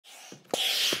For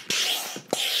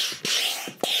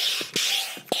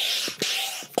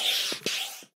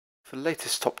the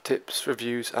latest top tips,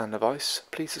 reviews and advice,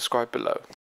 please subscribe below.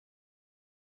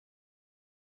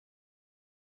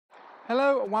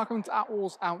 Hello and welcome to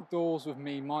Attwoolls Outdoors with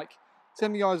me, Mike.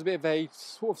 Telling you guys a bit of a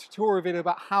sort of tutorial video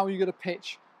about how you're going to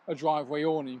pitch a driveway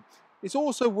awning. It's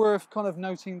also worth kind of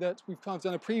noting that we've kind of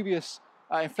done a previous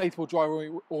inflatable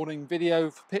driveway awning video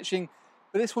for pitching,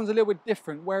 but this one's a little bit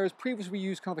different. Whereas previously we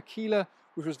used kind of a keeler,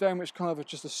 which was very much kind of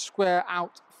just a square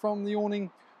out from the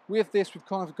awning. With this, we've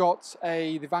kind of got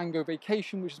the Vango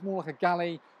Vacation, which is more like a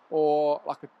galley or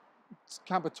like a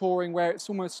camper touring, where it's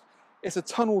a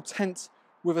tunnel tent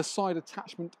with a side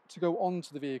attachment to go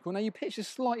onto the vehicle. Now you pitch this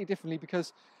slightly differently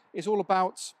because it's all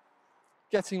about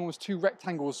getting almost two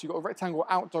rectangles. So you've got a rectangle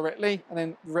out directly and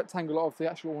then the rectangle of the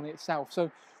actual awning itself.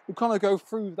 So we'll kind of go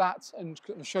through that and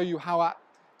show you how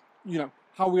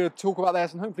how we're going to talk about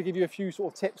this and hopefully give you a few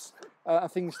sort of tips and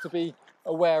things to be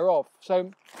aware of.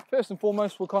 So first and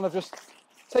foremost, we'll kind of just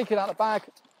take it out of the bag,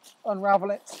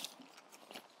 unravel it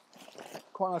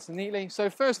quite nice and neatly. So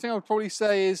first thing I would probably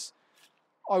say is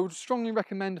I would strongly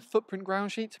recommend a footprint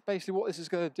ground sheet. Basically what this is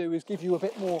going to do is give you a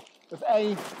bit more of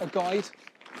a guide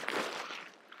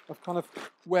of kind of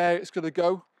where it's going to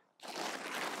go,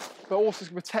 but also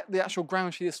to protect the actual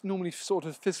ground sheet that's normally sort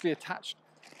of physically attached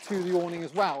to the awning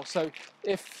as well. So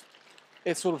if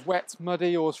it's sort of wet,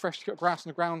 muddy, or freshly cut grass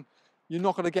on the ground, you're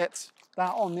not going to get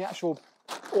that on the actual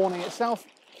awning itself.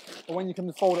 But when you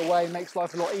can fold it away, it makes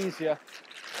life a lot easier.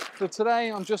 So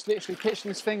today I'm just literally pitching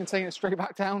this thing and taking it straight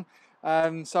back down.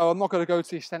 So I'm not going to go to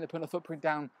the extent of putting a footprint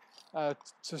down.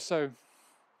 So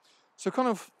kind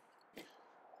of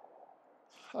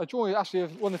I joy actually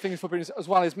one of the things footprint as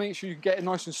well is make sure you get it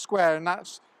nice and square, and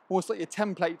that's almost like your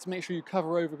template to make sure you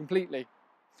cover over completely.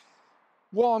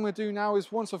 What I'm going to do now is,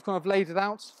 once I've kind of laid it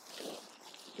out,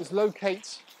 is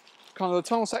locate kind of the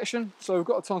tunnel section. So we've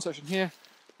got a tunnel section here.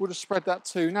 We'll just spread that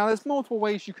too. Now there's multiple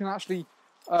ways you can actually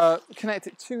connect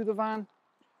it to the van,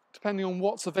 depending on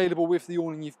what's available with the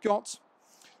awning you've got.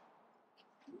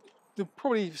 The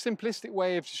probably simplistic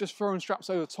way of just throwing straps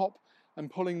over the top and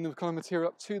pulling the kind of material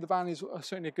up to the van is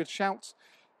certainly a good shout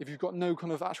if you've got no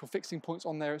kind of actual fixing points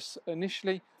on there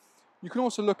initially. You can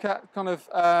also look at kind of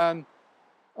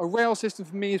a rail system.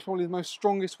 For me is probably the most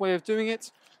strongest way of doing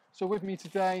it. So with me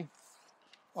today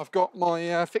I've got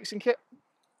my fixing kit.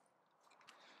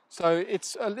 So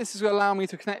this is going to allow me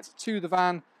to connect to the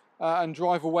van and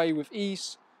drive away with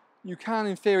ease. You can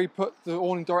in theory put the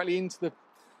awning directly into the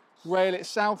rail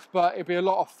itself, but it'd be a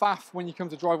lot of faff when you come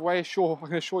to drive away. Sure, I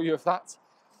can assure you of that.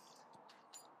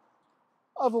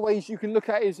 Other ways you can look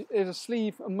at is a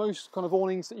sleeve, and most kind of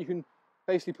awnings that you can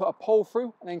basically put a pole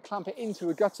through and then clamp it into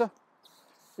a gutter.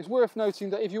 It's worth noting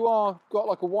that if you are got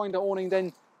like a winder awning,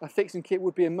 then a fixing kit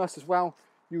would be a must as well.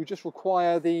 You would just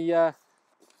require the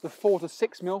 4 to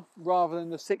 6 mil rather than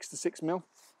the 6 to 6 mil.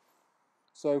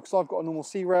 So because I've got a normal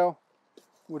C rail,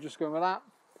 we're just going with that.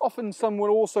 Often some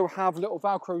will also have little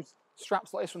Velcro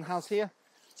straps like this one has here.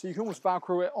 So you can almost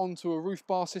Velcro it onto a roof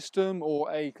bar system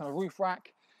or a kind of roof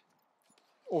rack.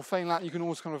 Or failing that, you can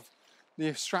always kind of,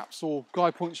 the straps or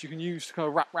guide points you can use to kind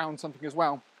of wrap around something as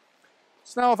well.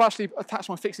 So now I've actually attached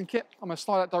my fixing kit. I'm going to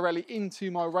slide that directly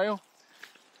into my rail.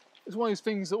 It's one of those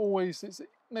things that always, it's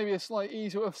maybe a slight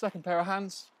easier with a second pair of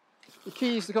hands. The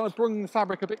key is to kind of bring the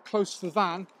fabric a bit closer to the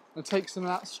van and take some of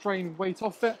that strain weight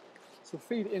off it. So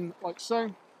feed it in like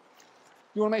so.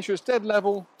 You want to make sure it's dead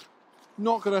level,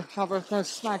 not going to have a kind of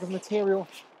snag of material,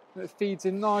 and it feeds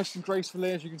in nice and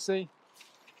gracefully, as you can see.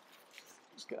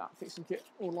 Just get that fixing kit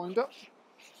all lined up.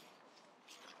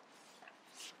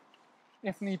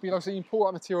 If need be, like I say, you can pull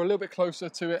that material a little bit closer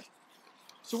to it.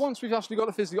 So once we've actually got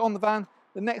it physically on the van,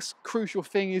 the next crucial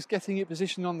thing is getting it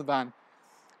positioned on the van.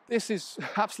 This is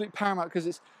absolute paramount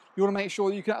because you want to make sure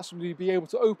that you can absolutely be able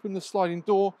to open the sliding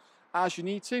door as you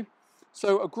need to.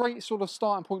 So a great sort of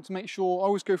starting point to make sure, I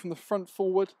always go from the front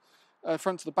forward,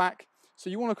 front to the back. So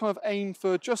you want to kind of aim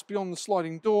for just beyond the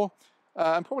sliding door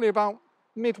and probably about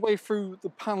midway through the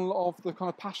panel of the kind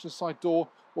of passenger side door,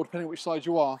 or depending on which side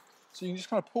you are. So you can just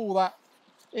kind of pull that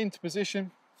into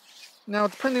position. Now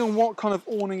depending on what kind of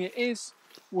awning it is,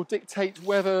 will dictate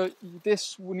whether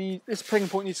this picking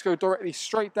point needs to go directly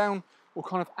straight down or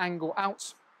kind of angle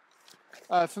out.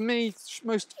 For me,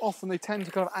 most often they tend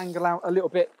to kind of angle out a little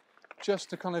bit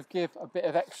just to kind of give a bit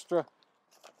of extra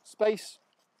space,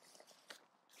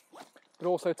 but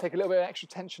also take a little bit of extra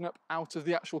tension up out of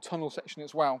the actual tunnel section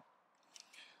as well.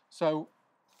 So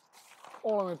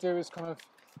all I'm going to do is kind of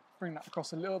bring that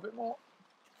across a little bit more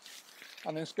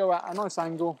and then just go at a nice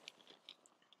angle.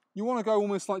 You want to go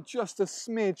almost like just a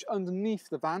smidge underneath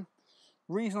the van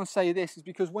Reason I say this is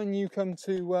because when you come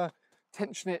to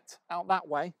tension it out that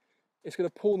way, it's going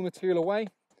to pull the material away.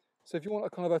 So if you want a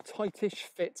kind of a tightish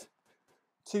fit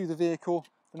to the vehicle,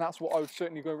 then that's what I would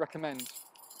certainly go recommend.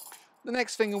 The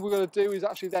next thing we're going to do is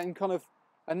actually then kind of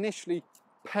initially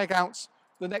peg out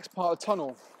the next part of the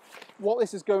tunnel. What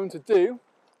this is going to do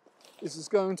is it's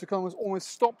going to kind of almost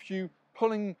stop you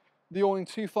pulling the awning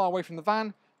too far away from the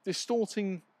van,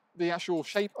 distorting the actual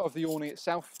shape of the awning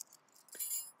itself.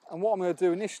 And what I'm going to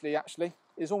do initially actually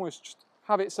is almost just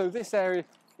have it so this area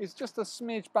is just a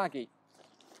smidge baggy.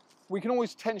 We can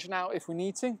always tension out if we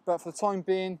need to, but for the time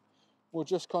being, we'll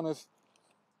just kind of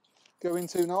go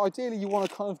into. Now, ideally, you want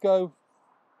to kind of go,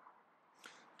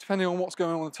 depending on what's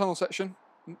going on in the tunnel section.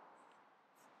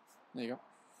 There you go.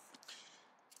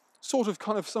 Sort of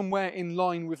kind of somewhere in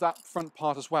line with that front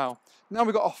part as well. Now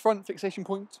we've got our front fixation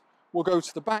point, we'll go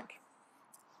to the back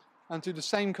and do the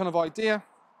same kind of idea.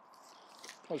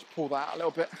 I'll just pull that out a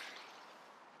little bit.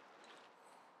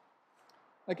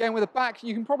 Again, with the back,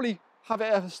 you can probably have it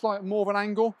at a slight more of an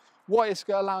angle. What it's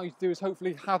going to allow you to do is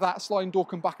hopefully have that sliding door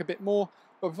come back a bit more,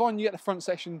 but providing you get the front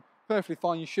section perfectly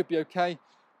fine, you should be okay.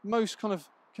 Most kind of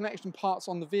connection parts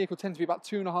on the vehicle tend to be about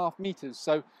 2.5 meters,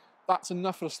 so that's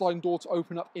enough for the sliding door to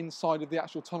open up inside of the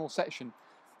actual tunnel section.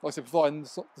 Like I said, providing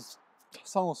the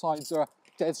tunnel sides are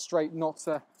dead straight, not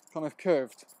kind of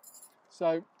curved.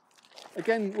 So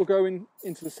again, we'll go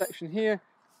into the section here,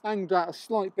 angled out a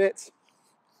slight bit,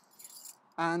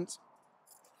 and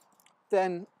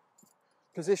then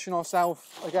position ourselves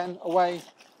again away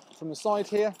from the side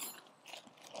here.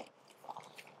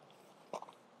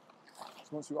 So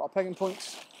once we've got our pegging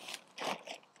points,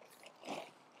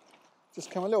 just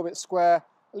come a little bit square,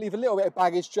 leave a little bit of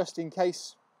baggage just in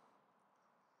case,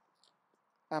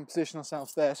 and position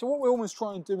ourselves there. So what we're almost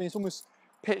trying to do is almost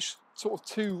pitch sort of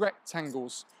 2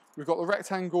 rectangles. We've got the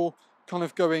rectangle kind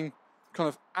of going kind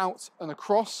of out and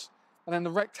across, and then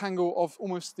the rectangle of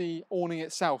almost the awning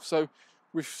itself. So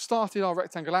we've started our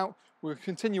rectangle out, we'll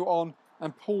continue on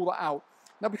and pull that out.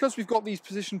 Now, because we've got these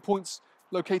position points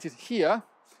located here,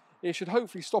 it should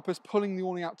hopefully stop us pulling the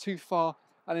awning out too far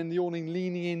and then the awning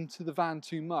leaning into the van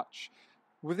too much.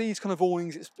 With these kind of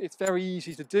awnings, it's very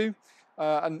easy to do,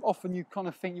 and often you kind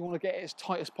of think you want to get it as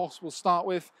tight as possible to start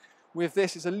with. With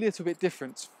this, it's a little bit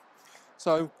different.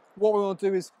 So what we want to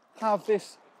do is have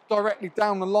this directly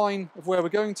down the line of where we're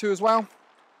going to as well.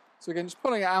 So again, just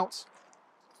pulling it out.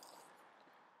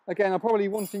 Again, probably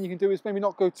one thing you can do is maybe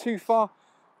not go too far,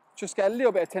 just get a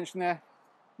little bit of tension there,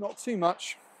 not too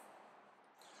much.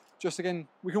 Just again,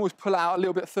 we can always pull it out a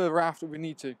little bit further after we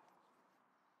need to.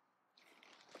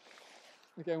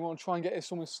 Again, we want to try and get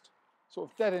this almost sort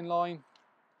of dead in line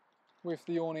with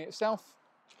the awning itself.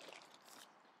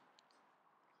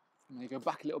 And then you go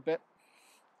back a little bit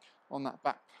on that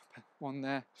back one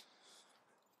there,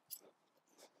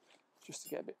 just to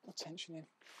get a bit more tension in.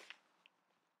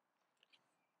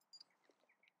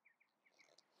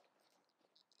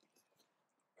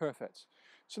 Perfect.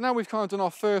 So now we've kind of done our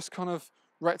first kind of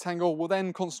rectangle, we'll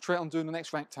then concentrate on doing the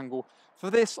next rectangle. For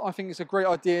this, I think it's a great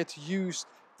idea to use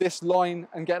this line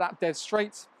and get that dead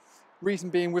straight. Reason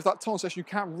being, with that tunnel section, you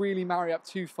can't really marry up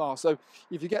too far. So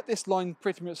if you get this line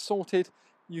pretty much sorted,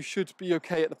 you should be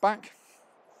okay at the back.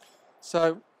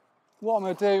 So what I'm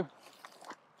going to do,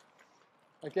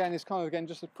 again, is kind of, again,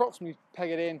 just approximately peg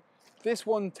it in. This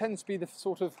one tends to be the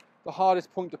sort of the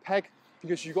hardest point to peg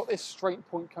because you've got this straight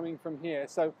point coming from here.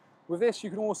 So with this,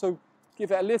 you can also give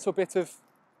it a little bit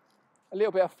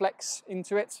of flex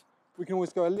into it. We can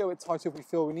always go a little bit tighter if we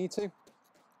feel we need to.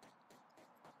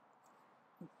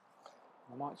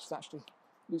 I might just actually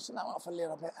loosen that off a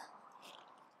little bit,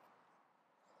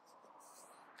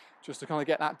 just to kind of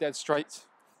get that dead straight.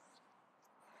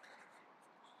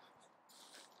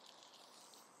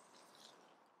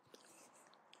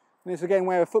 And this again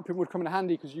where a footprint would come in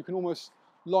handy, because you can almost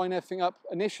line everything up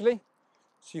initially,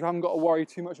 so you haven't got to worry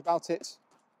too much about it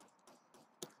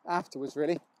afterwards,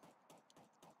 really.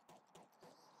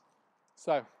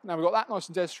 So now we've got that nice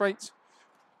and dead straight,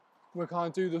 we'll kind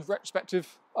of do the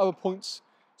respective other points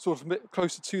sort of a bit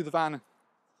closer to the van.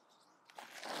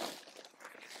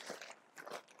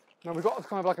 Now we've got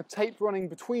kind of like a tape running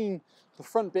between the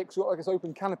front bit, because we've got like this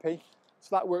open canopy,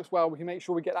 so that works well. We can make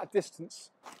sure we get that distance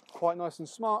quite nice and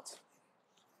smart.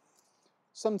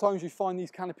 Sometimes you find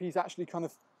these canopies actually kind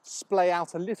of splay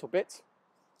out a little bit,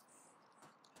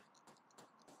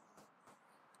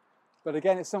 but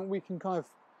again, it's something we can kind of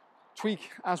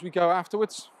tweak as we go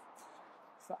afterwards.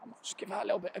 So I might just give that a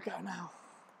little bit a go now.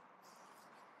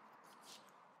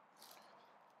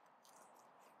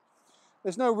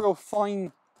 There's no real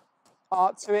fine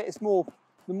art to it. It's more,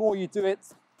 the more you do it,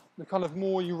 the kind of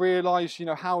more you realise, you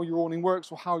know, how your awning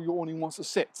works or how your awning wants to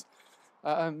sit.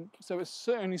 So it's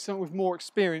certainly something with more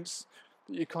experience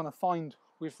that you kind of find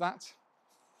with that.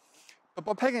 But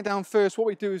by pegging it down first, what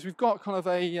we do is we've got kind of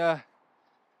a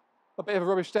bit of a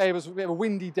rubbish day, it was a bit of a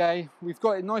windy day. We've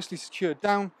got it nicely secured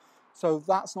down, so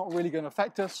that's not really going to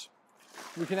affect us.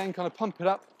 We can then kind of pump it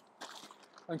up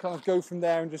and kind of go from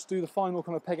there and just do the final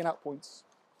kind of pegging out points.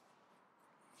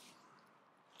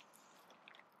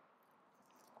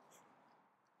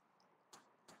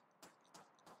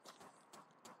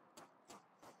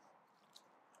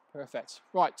 Perfect.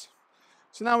 Right,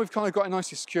 so now we've kind of got it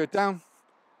nicely secured down.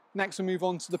 Next we'll move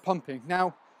on to the pumping.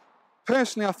 Now,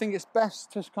 personally I think it's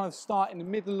best to kind of start in the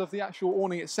middle of the actual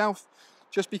awning itself,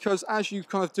 just because as you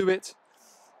kind of do it,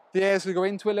 the air's going to go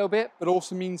into it a little bit, but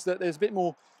also means that there's a bit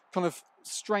more kind of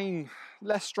strain,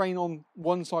 less strain on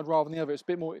one side rather than the other. It's a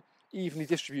bit more evenly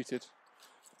distributed.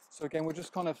 So again, we'll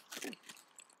just kind of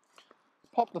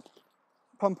pop the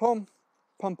pump on,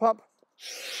 pump up.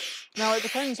 Now it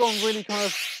depends on really kind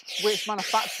of which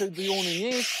manufacturer the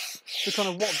awning is, to kind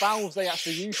of what valves they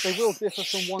actually use. They will differ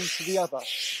from one to the other.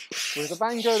 With the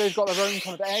Vango, they've got their own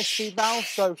kind of airspeed valve,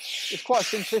 so it's quite a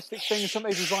simplistic thing,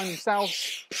 something they design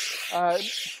themselves. To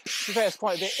be fair, it's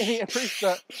quite a bit idiot-proof,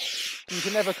 but you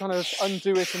can never kind of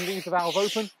undo it and leave the valve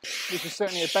open, which is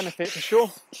certainly a benefit for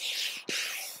sure.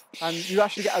 And you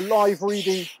actually get a live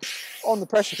reading on the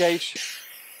pressure gauge,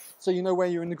 so you know where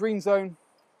you're in the green zone,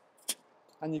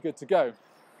 and you're good to go.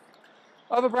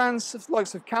 Other brands,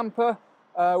 likes of Camper,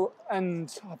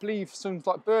 and I believe some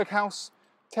like Berghaus,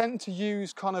 tend to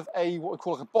use kind of what we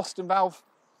call like a Boston valve.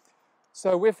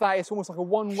 So with that, it's almost like a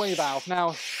one-way valve.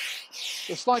 Now,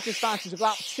 the slight disadvantage of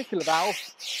that particular valve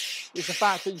is the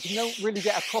fact that you don't really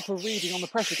get a proper reading on the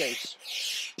pressure gauge.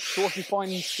 So what you find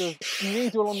is the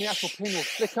needle on the actual pin will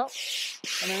flick up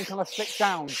and then kind of flick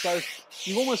down. So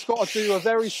you've almost got to do a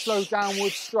very slow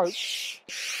downward stroke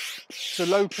to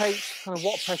locate kind of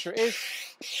what pressure it is.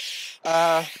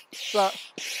 But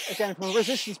again, from a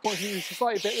resistance point of view, it's a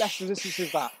slightly bit less resistance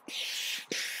with that.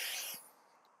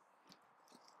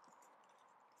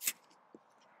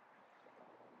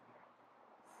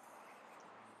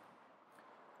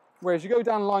 Whereas you go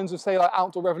down lines of, say, like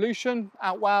Outdoor Revolution,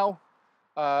 Outwow,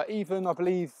 even I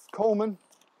believe Coleman,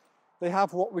 they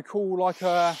have what we call like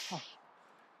a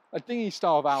dinghy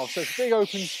style valve. So it's a big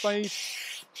open space.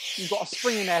 You've got a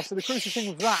spring in there, so the crucial thing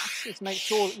with that is to make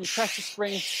sure that you press the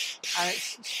spring and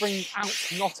it's spring out,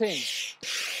 not in.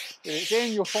 If it's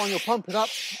in, you'll find you'll pump it up,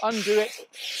 undo it,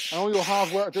 and all your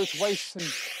hard work goes to waste, and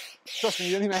trust me,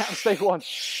 you only make a mistake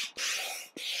once.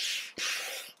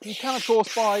 You can of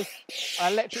course buy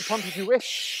an electric pump if you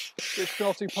wish, which can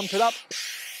also pump it up.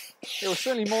 It will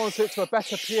certainly monitor it to a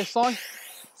better PSI,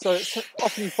 so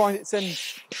often you find it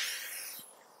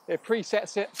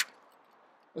presets it.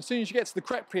 As soon as you get to the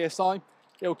correct PSI,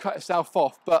 it'll cut itself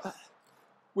off. But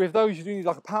with those, you do need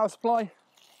like a power supply.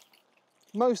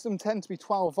 Most of them tend to be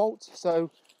 12 volts.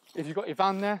 So if you've got your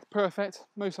van there, perfect.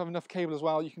 Most have enough cable as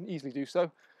well, you can easily do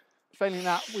so. Failing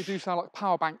that, we do sell like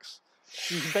power banks.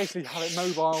 You can basically have it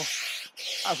mobile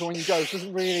as and when you go. It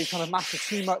doesn't really kind of matter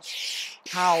too much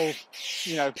how,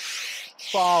 you know,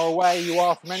 far away you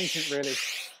are from anything really.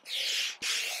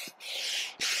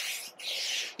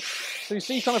 So you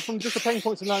see kind of from just the pain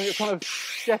points alone, it'll kind of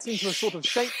get into a sort of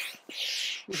shape,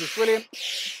 which is brilliant.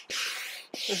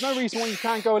 There's no reason why you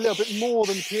can't go a little bit more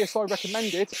than the PSI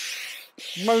recommended.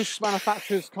 Most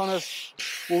manufacturers kind of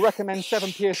will recommend 7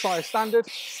 PSI as standard,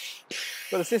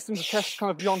 but the systems are tested kind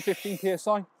of beyond 15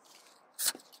 PSI.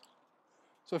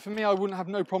 So for me, I wouldn't have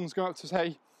no problems going up to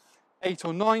say 8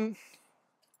 or 9.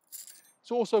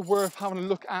 It's also worth having a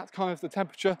look at kind of the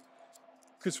temperature,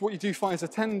 because what you do find is a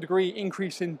 10-degree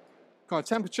increase in kind of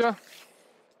temperature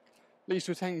leads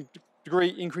to a 10-degree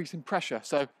increase in pressure.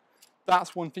 So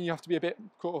that's one thing you have to be a bit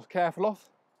careful of.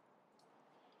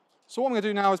 So what I'm going to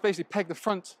do now is basically peg the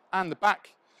front and the back,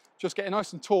 just get it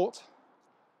nice and taut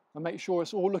and make sure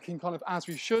it's all looking kind of as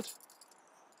we should,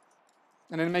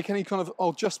 and then make any kind of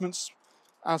adjustments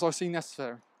as I see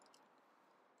necessary.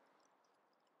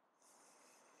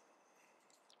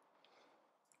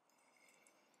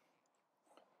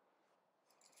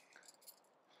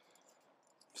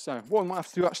 So what I might have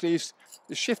to do actually is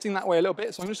shifting that way a little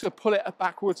bit. So I'm just going to pull it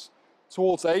backwards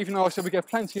towards there. Even though I said we get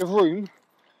plenty of room,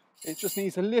 it just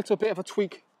needs a little bit of a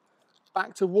tweak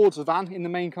back towards the van in the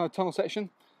main kind of tunnel section.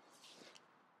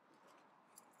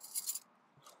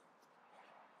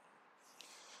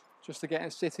 Just to get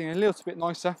it sitting a little bit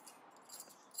nicer.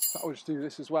 So I'll just do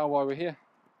this as well while we're here.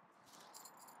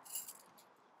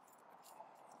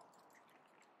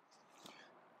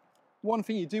 one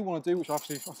thing you do want to do, which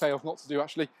actually I failed not to do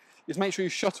actually, is make sure you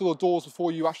shut all the doors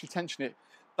before you actually tension it.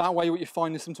 That way what you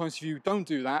find is sometimes if you don't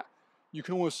do that, you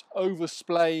can almost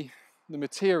oversplay the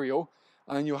material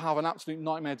and then you'll have an absolute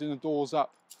nightmare doing the doors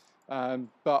up.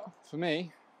 But for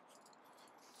me,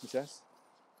 he says,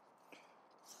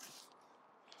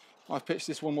 I've pitched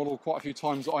this one model quite a few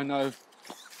times that I know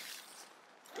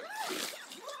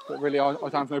that really I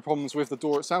don't have no problems with the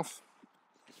door itself.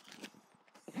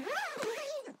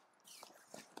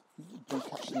 Don't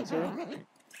catch the material.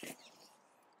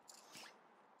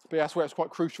 But yeah, that's where it's quite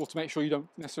crucial to make sure you don't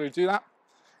necessarily do that.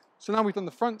 So now we've done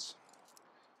the front,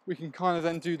 we can kind of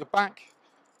then do the back.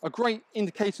 A great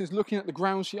indicator is looking at the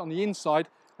ground sheet on the inside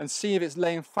and see if it's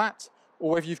laying flat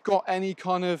or if you've got any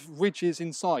kind of ridges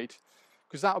inside,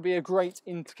 because that will be a great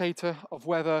indicator of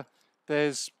whether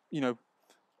there's, you know,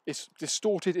 it's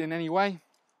distorted in any way.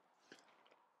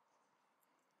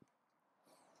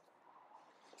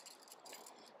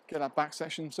 Get that back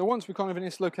section. So once we're kind of in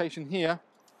this location here,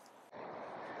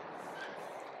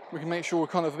 we can make sure we're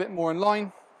kind of a bit more in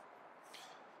line.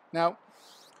 Now,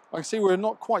 I can see we're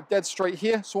not quite dead straight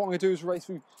here, so what I'm going to do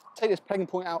is take this pegging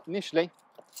point out initially,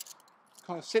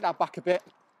 kind of sit that back a bit,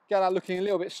 get that looking a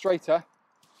little bit straighter,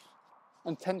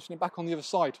 and tension it back on the other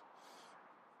side.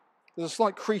 There's a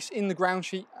slight crease in the ground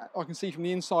sheet I can see from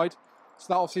the inside, so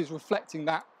that obviously is reflecting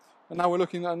that. And now we're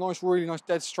looking at a nice, really nice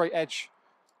dead straight edge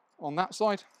on that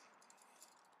side.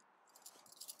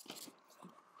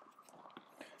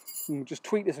 And we'll just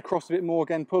tweak this across a bit more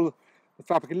again, pull the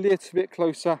fabric a little bit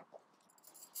closer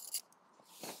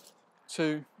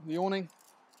to the awning.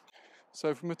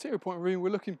 So from a material point of view,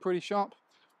 we're looking pretty sharp.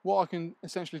 What I can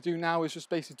essentially do now is just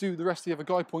basically do the rest of the other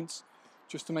guide points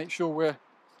just to make sure we're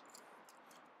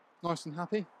nice and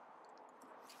happy.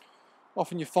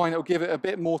 Often you find it'll give it a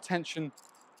bit more tension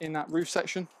in that roof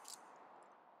section.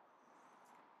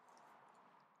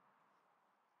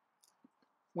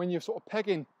 When you're sort of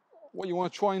pegging, what you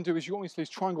want to try and do is you want these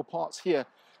triangle parts here.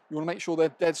 You want to make sure they're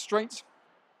dead straight.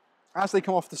 As they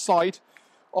come off the side,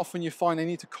 often you find they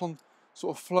need to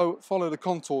sort of follow the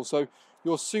contour, so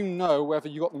you'll soon know whether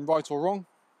you got them right or wrong.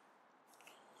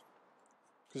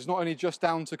 Because it's not only just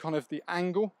down to kind of the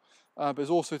angle, but it's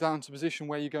also down to position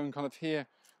where you're going kind of here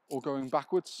or going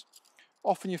backwards.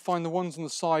 Often you find the ones on the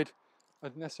side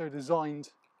are necessarily designed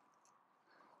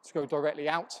to go directly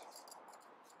out.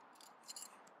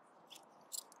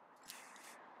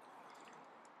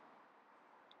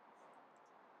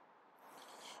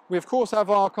 We of course have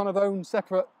our kind of own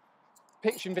separate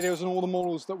pitching videos on all the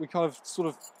models that we kind of sort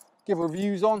of give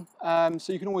reviews on,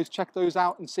 so you can always check those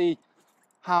out and see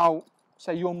how,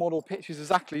 say, your model pitches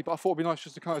exactly. But I thought it'd be nice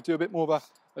just to kind of do a bit more of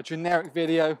a generic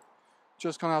video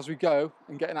just kind of as we go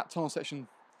and get in that tunnel section.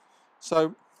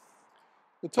 So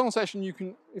the tunnel section, you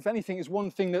can, if anything, is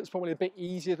one thing that's probably a bit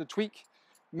easier to tweak,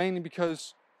 mainly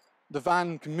because the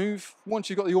van can move. Once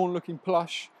you've got the awning looking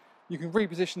plush, you can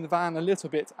reposition the van a little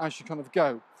bit as you kind of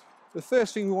go. The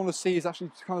first thing we want to see is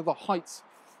actually kind of the height.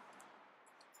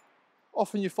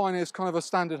 Often you find there's kind of a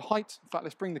standard height. In fact,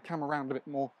 let's bring the camera around a bit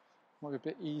more. Might be a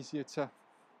bit easier to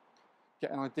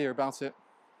get an idea about it.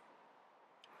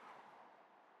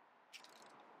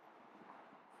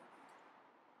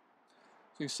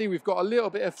 So you can see we've got a little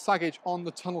bit of saggage on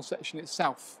the tunnel section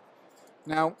itself.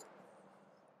 Now,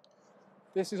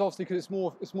 this is obviously because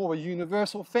it's more of a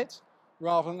universal fit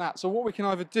rather than that. So what we can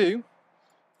either do,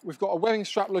 we've got a webbing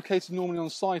strap located normally on the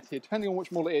side here. Depending on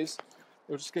which model it is,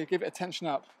 we're just going to give it a tension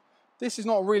up. This is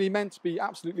not really meant to be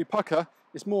absolutely pucker.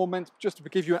 It's more meant just to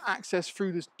give you an access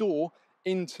through this door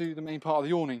into the main part of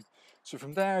the awning. So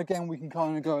from there, again, we can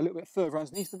kind of go a little bit further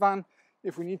underneath the van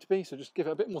if we need to be. So just give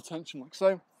it a bit more tension like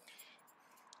so.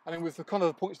 And then with the kind of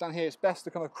the points down here, it's best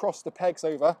to kind of cross the pegs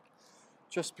over,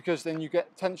 just because then you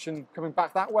get tension coming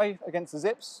back that way against the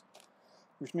zips,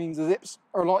 which means the zips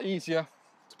are a lot easier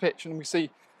to pitch, and we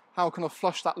see how kind of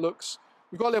flush that looks.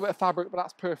 We've got a little bit of fabric, but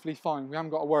that's perfectly fine. We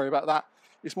haven't got to worry about that.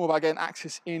 It's more about getting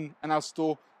access in and out the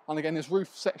door. And again, this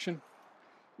roof section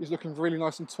is looking really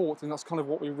nice and taut, and that's kind of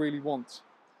what we really want.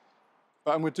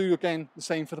 And we'll do again the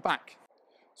same for the back.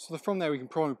 So from there, we can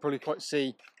probably quite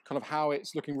see kind of how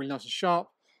it's looking really nice and sharp.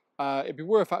 It'd be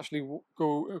worth actually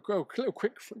go a little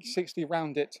quick 360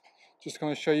 around it, just to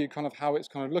kind of show you kind of how it's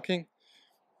kind of looking.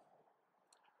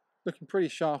 Looking pretty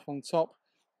sharp on top.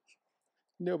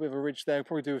 A little bit of a ridge there. We'll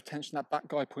probably do with tension that back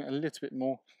guide point a little bit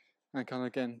more, and kind of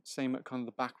again same at kind of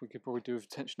the back. We could probably do with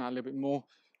tension that a little bit more.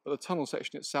 But the tunnel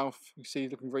section itself, you see,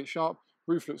 looking very sharp.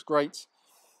 Roof looks great.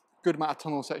 Good amount of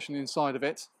tunnel section inside of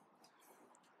it.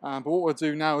 But what we'll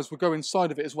do now is we'll go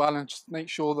inside of it as well and just make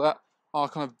sure that our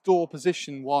kind of door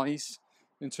position wise,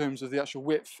 in terms of the actual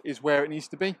width, is where it needs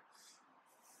to be.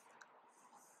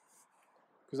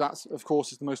 because that's, of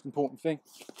course, is the most important thing.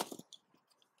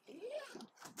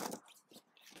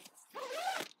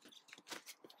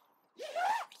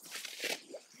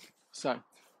 So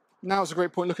now it's a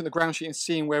great point looking at the ground sheet and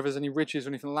seeing whether there's any ridges or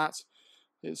anything like that.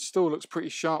 It still looks pretty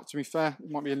sharp, to be fair. It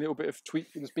might be a little bit of tweak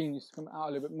with this beam needs to come out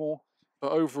a little bit more,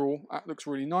 but overall that looks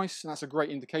really nice, and that's a great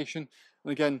indication.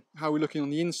 And again, how we're looking on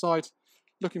the inside,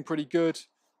 looking pretty good.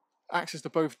 Access to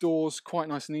both doors quite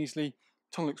nice and easily.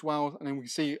 Tunnel looks well, and then we can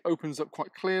see it opens up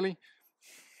quite clearly.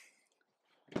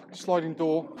 Sliding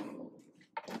door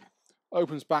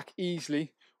opens back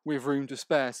easily with room to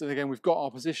spare. So again, we've got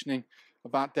our positioning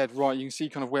about dead right. You can see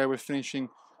kind of where we're finishing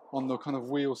on the kind of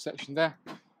wheel section there,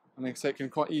 and then so it can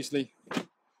quite easily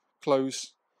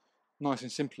close nice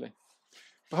and simply.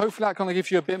 But hopefully that kind of gives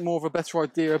you a bit more of a better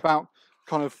idea about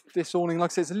kind of this awning.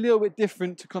 Like I said, it's a little bit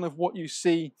different to kind of what you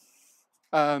see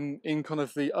in kind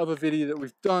of the other video that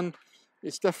we've done.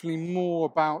 It's definitely more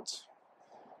about,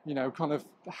 you know, kind of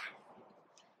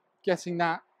getting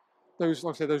that, those,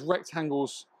 like I said, those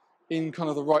rectangles in kind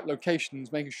of the right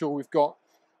locations, making sure we've got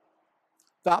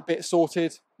that bit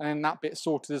sorted and that bit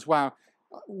sorted as well.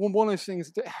 One of those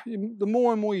things, the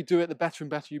more and more you do it, the better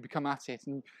and better you become at it,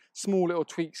 and small little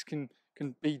tweaks can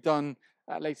be done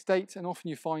at a later date. And often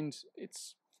you find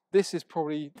this is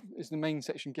the main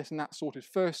section. Getting that sorted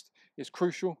first is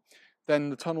crucial. Then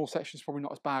the tunnel section is probably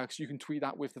not as bad, because you can tweak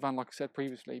that with the van, like I said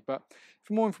previously. But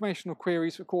for more information or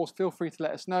queries, of course, feel free to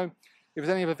let us know. If there's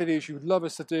any other videos you would love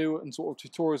us to do, and sort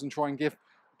of tutorials, and try and give a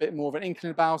bit more of an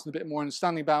inkling about and a bit more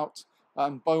understanding about,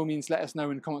 by all means let us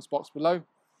know in the comments box below.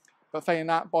 But failing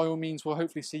that, by all means, we'll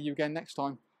hopefully see you again next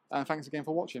time. And thanks again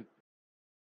for watching.